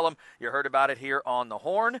sure to tell them you heard about it here on the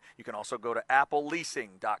Horn. You can also go to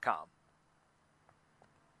appleleasing.com.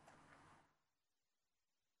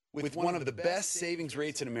 With one of the best savings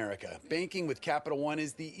rates in America, banking with Capital One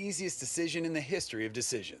is the easiest decision in the history of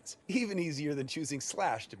decisions. Even easier than choosing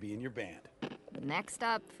Slash to be in your band. Next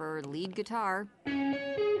up for lead guitar.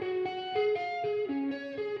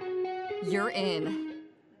 You're in.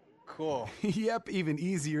 Cool. Yep, even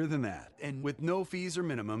easier than that. And with no fees or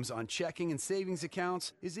minimums on checking and savings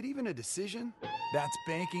accounts, is it even a decision? That's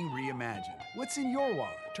banking reimagined. What's in your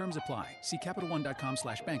wallet? Terms apply. See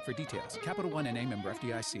CapitalOne.com/bank for details. Capital One NA, member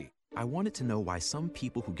FDIC. I wanted to know why some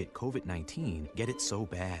people who get COVID-19 get it so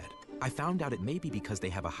bad. I found out it may be because they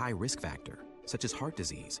have a high risk factor, such as heart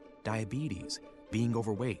disease, diabetes, being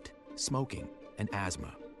overweight, smoking, and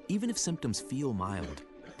asthma. Even if symptoms feel mild,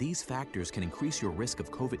 these factors can increase your risk of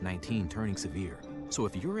COVID-19 turning severe. So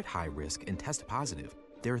if you're at high risk and test positive,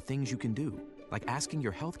 there are things you can do, like asking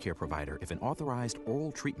your healthcare provider if an authorized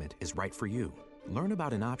oral treatment is right for you. Learn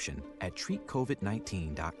about an option at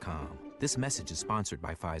treatcovid19.com. This message is sponsored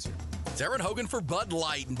by Pfizer. It's Aaron Hogan for Bud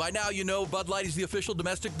Light, and by now you know Bud Light is the official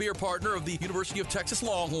domestic beer partner of the University of Texas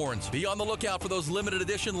Longhorns. Be on the lookout for those limited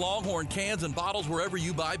edition Longhorn cans and bottles wherever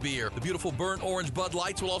you buy beer. The beautiful burnt orange Bud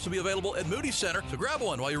Lights will also be available at Moody Center, so grab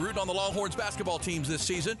one while you're rooting on the Longhorns basketball teams this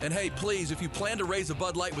season. And hey, please, if you plan to raise a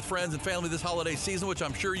Bud Light with friends and family this holiday season, which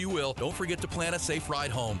I'm sure you will, don't forget to plan a safe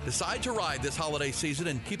ride home. Decide to ride this holiday season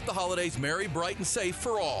and keep the holidays merry, bright, and safe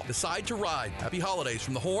for all. Decide to ride. Happy holidays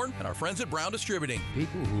from the Horn and our friends at Brown Distributing.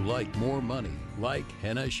 People who like more money, like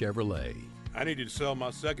Henna Chevrolet. I needed to sell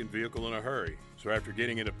my second vehicle in a hurry, so after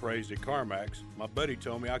getting it appraised at CarMax, my buddy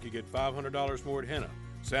told me I could get $500 more at Henna.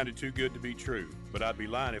 Sounded too good to be true, but I'd be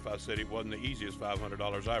lying if I said it wasn't the easiest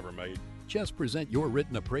 $500 I ever made. Just present your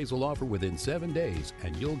written appraisal offer within 7 days,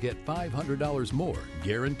 and you'll get $500 more,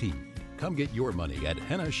 guaranteed. Come get your money at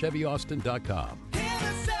HennaChevyAustin.com.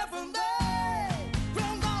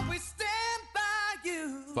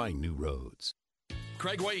 Find new roads.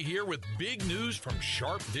 Craig Way here with big news from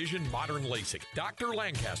Sharp Vision Modern LASIK. Dr.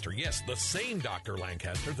 Lancaster, yes, the same Dr.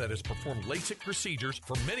 Lancaster that has performed LASIK procedures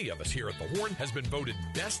for many of us here at the Horn, has been voted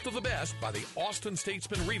best of the best by the Austin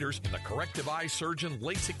Statesman readers in the corrective eye surgeon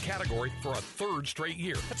LASIK category for a third straight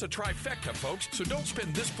year. That's a trifecta, folks. So don't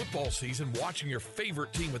spend this football season watching your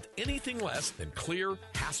favorite team with anything less than clear,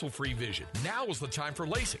 hassle-free vision. Now is the time for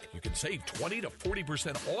LASIK. You can save 20 to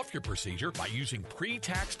 40% off your procedure by using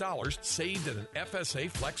pre-tax dollars saved in an FSA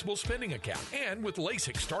flexible spending account. And with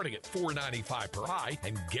LASIK starting at $495 per eye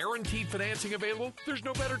and guaranteed financing available, there's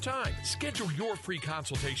no better time. Schedule your free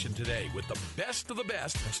consultation today with the best of the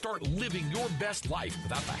best and start living your best life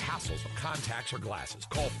without the hassles of contacts or glasses.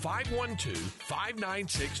 Call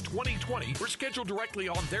 512-596-2020 or schedule directly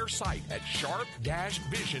on their site at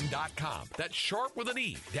sharp-vision.com. That's sharp with an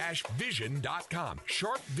E, -vision.com.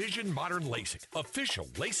 Sharp Vision Modern LASIK, official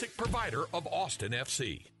LASIK provider of Austin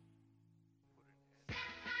FC.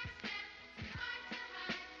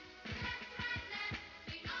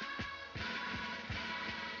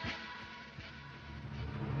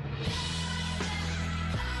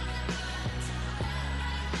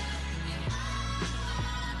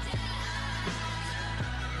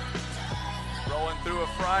 Rolling through a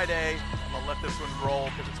Friday. I'm going to let this one roll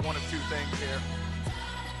because it's one of two things here.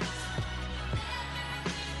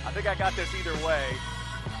 I think I got this either way.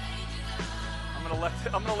 I'm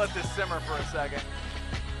gonna let this simmer for a second.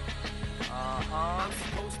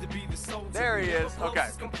 There he is. Okay.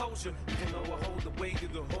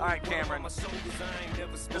 All right, Cameron.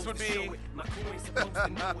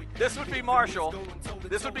 This would be Marshall.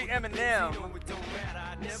 This would be Eminem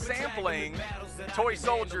sampling Toy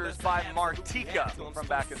Soldiers by Martika from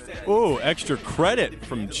back in the day. Ooh, extra credit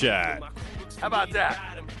from Chad. How about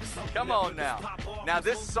that? Come on now. Now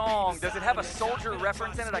this song, does it have a soldier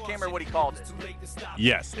reference in it? I can't remember what he called it.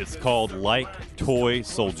 Yes, it's called Like Toy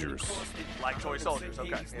Soldiers. Like Toy Soldiers, okay.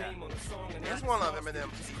 Yeah. It's one of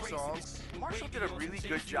Eminem's songs. Marshall did a really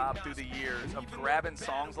good job through the years of grabbing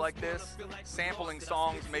songs like this, sampling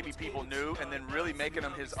songs maybe people knew, and then really making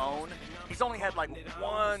them his own. He's only had like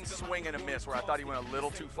one swing and a miss where I thought he went a little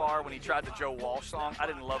too far when he tried the Joe Walsh song. I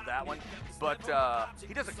didn't love that one, but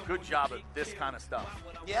he does a good job of this kind of stuff.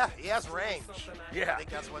 Yeah, he has range. Yeah. I think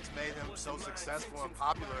that's what's made him so successful and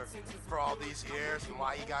popular for all these years and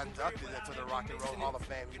why he got inducted into the Rock and Roll Hall of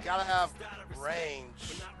Fame. You gotta have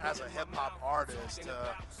range as a hip-hop artist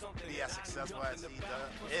to be as successful as he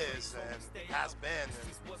is and has been. And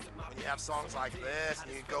when you have songs like this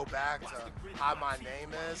and you go back to How My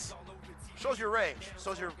Name Is, shows your range,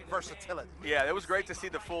 shows your versatility. Yeah, it was great to see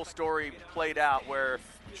the full story played out where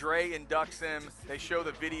Dre inducts him, they show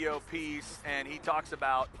the video piece, and he talks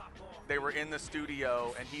about they were in the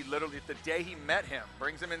studio, and he literally, the day he met him,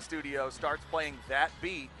 brings him in studio, starts playing that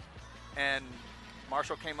beat, and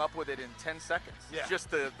Marshall came up with it in 10 seconds. Yeah. Just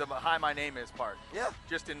the Hi My Name Is part. Yeah.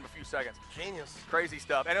 Just in a few seconds. Genius. Crazy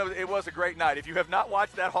stuff. And it was a great night. If you have not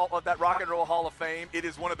watched that Rock and Roll Hall of Fame, it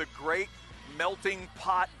is one of the great melting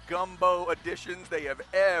pot gumbo editions they have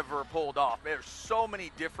ever pulled off. There's so many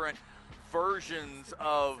different versions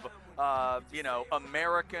of,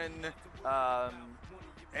 American,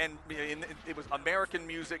 and it was American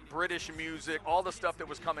music, British music, all the stuff that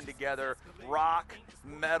was coming together, rock,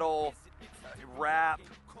 metal, rap,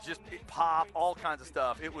 just pop, all kinds of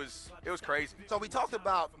stuff. It was crazy. So we talked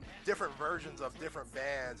about different versions of different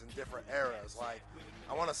bands in different eras. Like,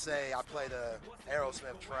 I want to say I played a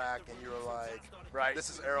Aerosmith track, and you were like, right, this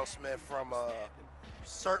is Aerosmith from a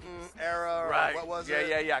certain era, right? Or what was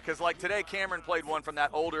it? Yeah. Because like today, Cameron played one from that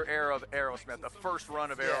older era of Aerosmith, the first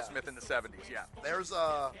run of Aerosmith in the 70s. Yeah. There's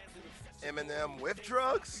Eminem with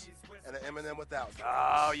drugs and an Eminem without drugs.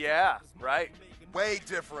 Oh yeah, right. Way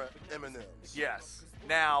different Eminems. Yes.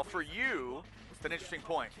 Now for you, it's an interesting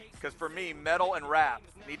point because for me, metal and rap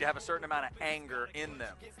need to have a certain amount of anger in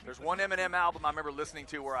them. There's one Eminem album I remember listening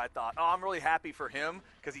to where I thought, oh, I'm really happy for him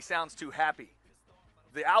because he sounds too happy.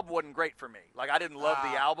 The album wasn't great for me. Like, I didn't love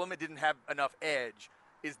the album. It didn't have enough edge.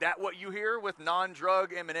 Is that what you hear with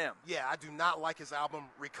non-drug Eminem? Yeah, I do not like his album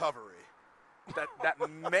Recovery. That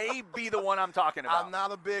may be the one I'm talking about. I'm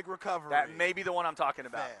not a big Recovery. That may be the one I'm talking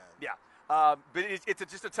about. Fan. Yeah. But it's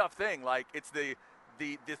just a tough thing. Like, it's the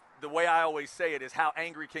way I always say it is, how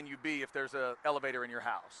angry can you be if there's an elevator in your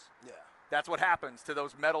house? Yeah. That's what happens to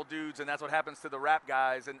those metal dudes, and that's what happens to the rap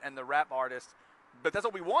guys and the rap artists. But that's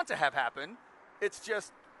what we want to have happen. It's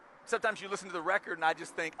just sometimes you listen to the record and I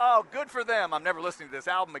just think, oh, good for them. I'm never listening to this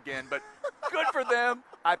album again, but good for them.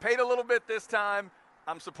 I paid a little bit this time.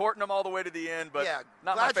 I'm supporting them all the way to the end, but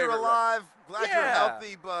not my favorite. Glad you're alive, glad you're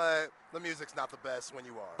healthy, but the music's not the best when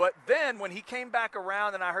you are. But then when he came back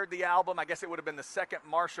around and I heard the album, I guess it would have been the second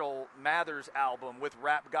Marshall Mathers album with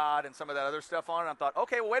Rap God and some of that other stuff on it. I thought,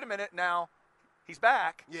 okay, well, wait a minute now. He's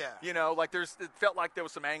back. Yeah. You know, like it felt like there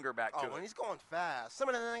was some anger back to it. When he's going fast.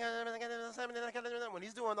 When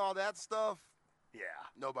he's doing all that stuff. Yeah.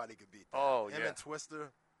 Nobody could beat that. Oh, Him and Twister.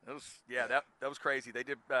 That was crazy. They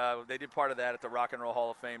did part of that at the Rock and Roll Hall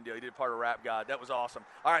of Fame deal. He did part of Rap God. That was awesome.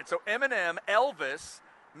 All right, so Eminem, Elvis,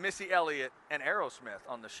 Missy Elliott, and Aerosmith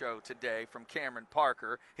on the show today from Cameron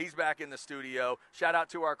Parker. He's back in the studio. Shout out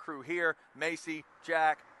to our crew here, Macy,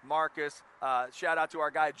 Jack, Marcus. Shout out to our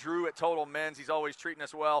guy Drew at Total Men's. He's always treating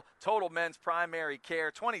us well. Total Men's Primary Care,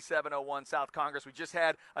 2701 South Congress. We just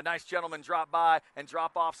had a nice gentleman drop by and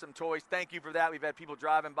drop off some toys. Thank you for that. We've had people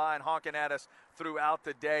driving by and honking at us throughout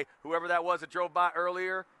the day. Whoever that was that drove by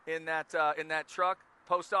earlier in that truck,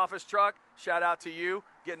 post office truck, shout out to you,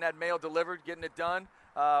 getting that mail delivered, getting it done.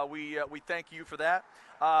 We thank you for that.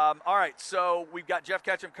 All right, so we've got Jeff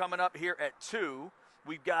Ketchum coming up here at 2.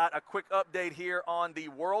 We've got a quick update here on the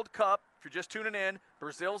World Cup. If you're just tuning in,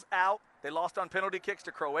 Brazil's out. They lost on penalty kicks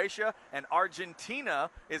to Croatia, and Argentina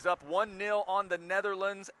is up 1-0 on the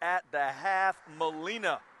Netherlands at the half.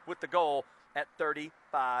 Molina with the goal at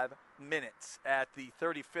 35 minutes, at the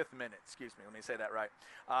 35th minute. Excuse me, let me say that right.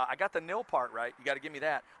 I got the nil part right. You got to give me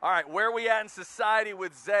that. All right, where are we at in society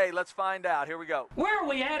with Zay? Let's find out. Here we go. Where are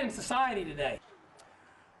we at in society today?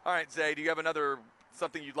 All right, Zay, do you have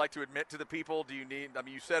something you'd like to admit to the people? Do you need,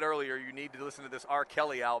 you said earlier you need to listen to this R.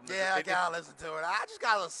 Kelly album. Yeah, I got to listen to it. I just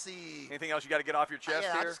got to see. Anything else you got to get off your chest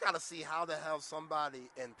here? I just got to see how the hell somebody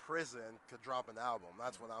in prison could drop an album.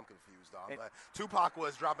 That's what I'm confused on. But Tupac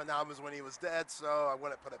was dropping albums when he was dead, so I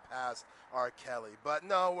wouldn't put it past R. Kelly. But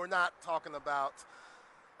no, we're not talking about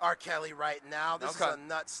R. Kelly right now. This is a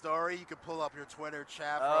nut story. You can pull up your Twitter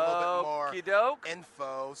chat for a little bit more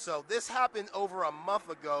info. So this happened over a month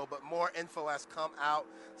ago, but more info has come out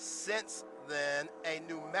since then. A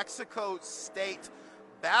New Mexico State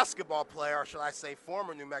basketball player, or should I say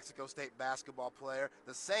former New Mexico State basketball player,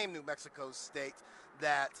 the same New Mexico State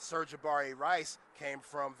that Sir'Jabari Rice came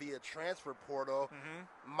from via transfer portal,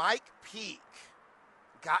 Mike Peake,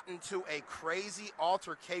 got into a crazy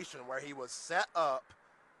altercation where he was set up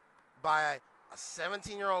by a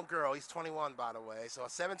 17-year-old girl. He's 21, by the way. So a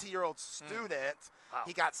 17-year-old student. Wow.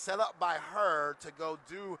 He got set up by her to go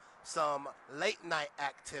do some late-night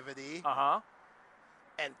activity.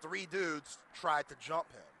 And 3 dudes tried to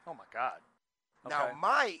jump him. Oh, my God. Okay. Now,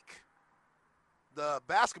 Mike, the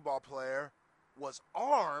basketball player, was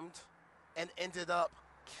armed and ended up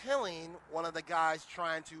killing one of the guys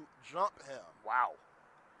trying to jump him. Wow.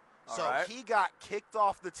 So he got kicked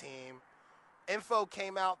off the team. Info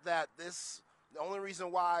came out that the only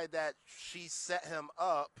reason why that she set him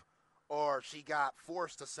up, or she got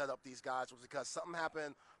forced to set up these guys, was because something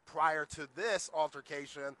happened prior to this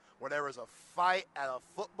altercation where there was a fight at a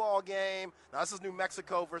football game. Now, this is New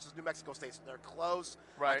Mexico versus New Mexico State, so they're close.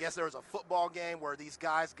 Right. I guess there was a football game where these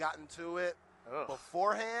guys got into it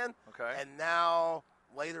beforehand. Okay. And now,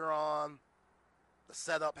 later on, the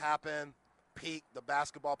setup happened. Pete, the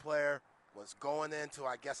basketball player, was going into,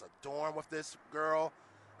 I guess, a dorm with this girl,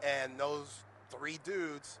 and those 3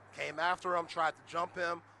 dudes came after him, tried to jump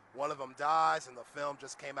him, One of them dies, and the film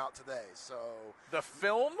just came out today. So the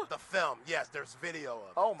film? The film, yes. There's video of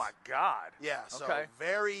it. Oh, my God. Yeah, so okay.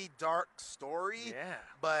 very dark story. Yeah.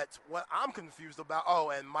 But what I'm confused about,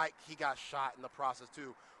 and Mike, he got shot in the process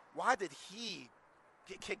too. Why did he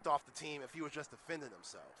get kicked off the team if he was just defending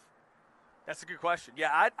himself? That's a good question.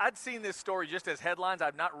 Yeah, I'd seen this story just as headlines.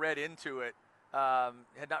 I've not read into it.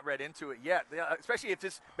 Had not read into it yet, especially if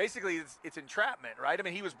this basically it's entrapment, right? I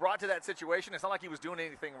mean, he was brought to that situation. It's not like he was doing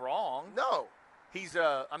anything wrong. No. He's,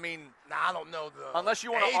 I don't know the unless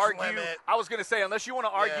you want to argue. limit. I was going to say, unless you want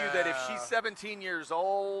to argue that if she's 17 years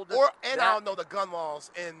old. I don't know the gun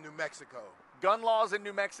laws in New Mexico. Gun laws in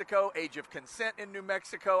New Mexico, age of consent in New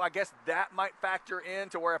Mexico. I guess that might factor in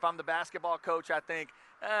to where if I'm the basketball coach, I think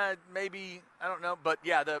maybe, I don't know. But,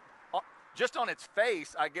 yeah, just on its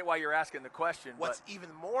face, I get why you're asking the question. What's even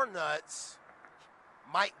more nuts,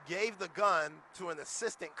 Mike gave the gun to an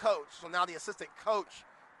assistant coach, so now the assistant coach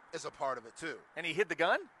is a part of it too. And he hid the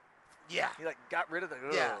gun? Yeah. He got rid of the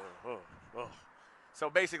gun. Yeah. So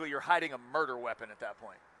basically you're hiding a murder weapon at that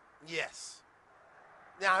point. Yes.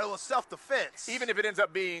 Now, it was self-defense. Even if it ends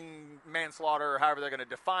up being manslaughter or however they're going to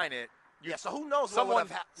define it. Yeah, so who knows someone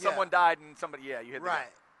died and somebody, you hit the gun. Right.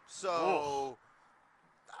 So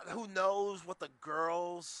who knows what the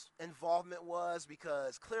girl's involvement was,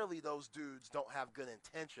 because clearly those dudes don't have good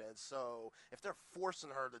intentions. So if they're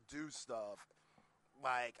forcing her to do stuff,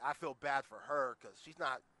 I feel bad for her because she's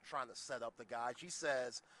not trying to set up the guy. She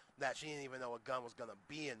says that she didn't even know a gun was going to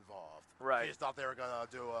be involved. Right. She just thought they were going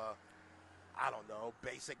to do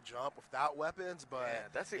basic jump without weapons. But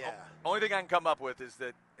that's the only thing I can come up with is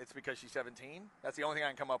that it's because she's 17. That's the only thing I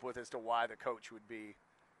can come up with as to why the coach would be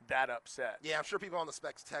that upset. Yeah, I'm sure people on the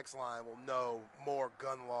Specs text line will know more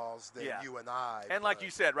gun laws than you and I. And like you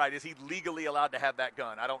said, right, is he legally allowed to have that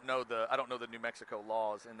gun? I don't know the New Mexico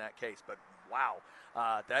laws in that case, but wow,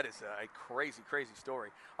 that is a crazy, crazy story.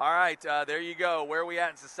 All right, there you go. Where are we at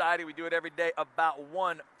in society? We do it every day about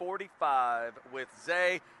 1:45 with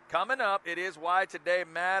Zay. Coming up, it is Why Today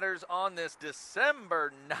Matters on this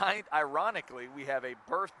December 9th. Ironically, we have a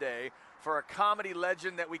birthday for a comedy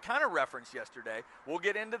legend that we kind of referenced yesterday. We'll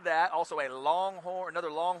get into that. Also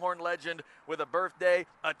another Longhorn legend with a birthday,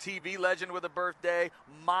 a TV legend with a birthday,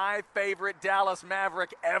 my favorite Dallas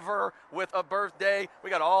Maverick ever with a birthday. We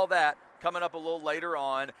got all that coming up a little later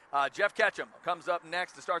on. Jeff Ketchum comes up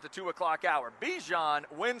next to start the 2 o'clock hour. Bijan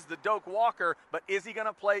wins the Doak Walker, but is he going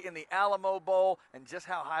to play in the Alamo Bowl? And just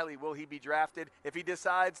how highly will he be drafted if he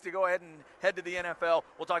decides to go ahead and head to the NFL?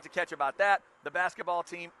 We'll talk to Ketch about that, the basketball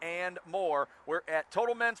team, and more. We're at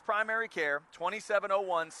Total Men's Primary Care,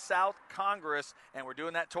 2701 South Congress, and we're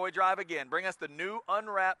doing that toy drive again. Bring us the new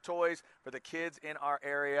unwrapped toys for the kids in our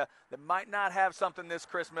area that might not have something this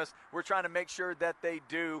Christmas. We're trying to make sure that they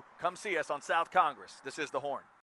do. Come see us on South Congress. This is The Horn.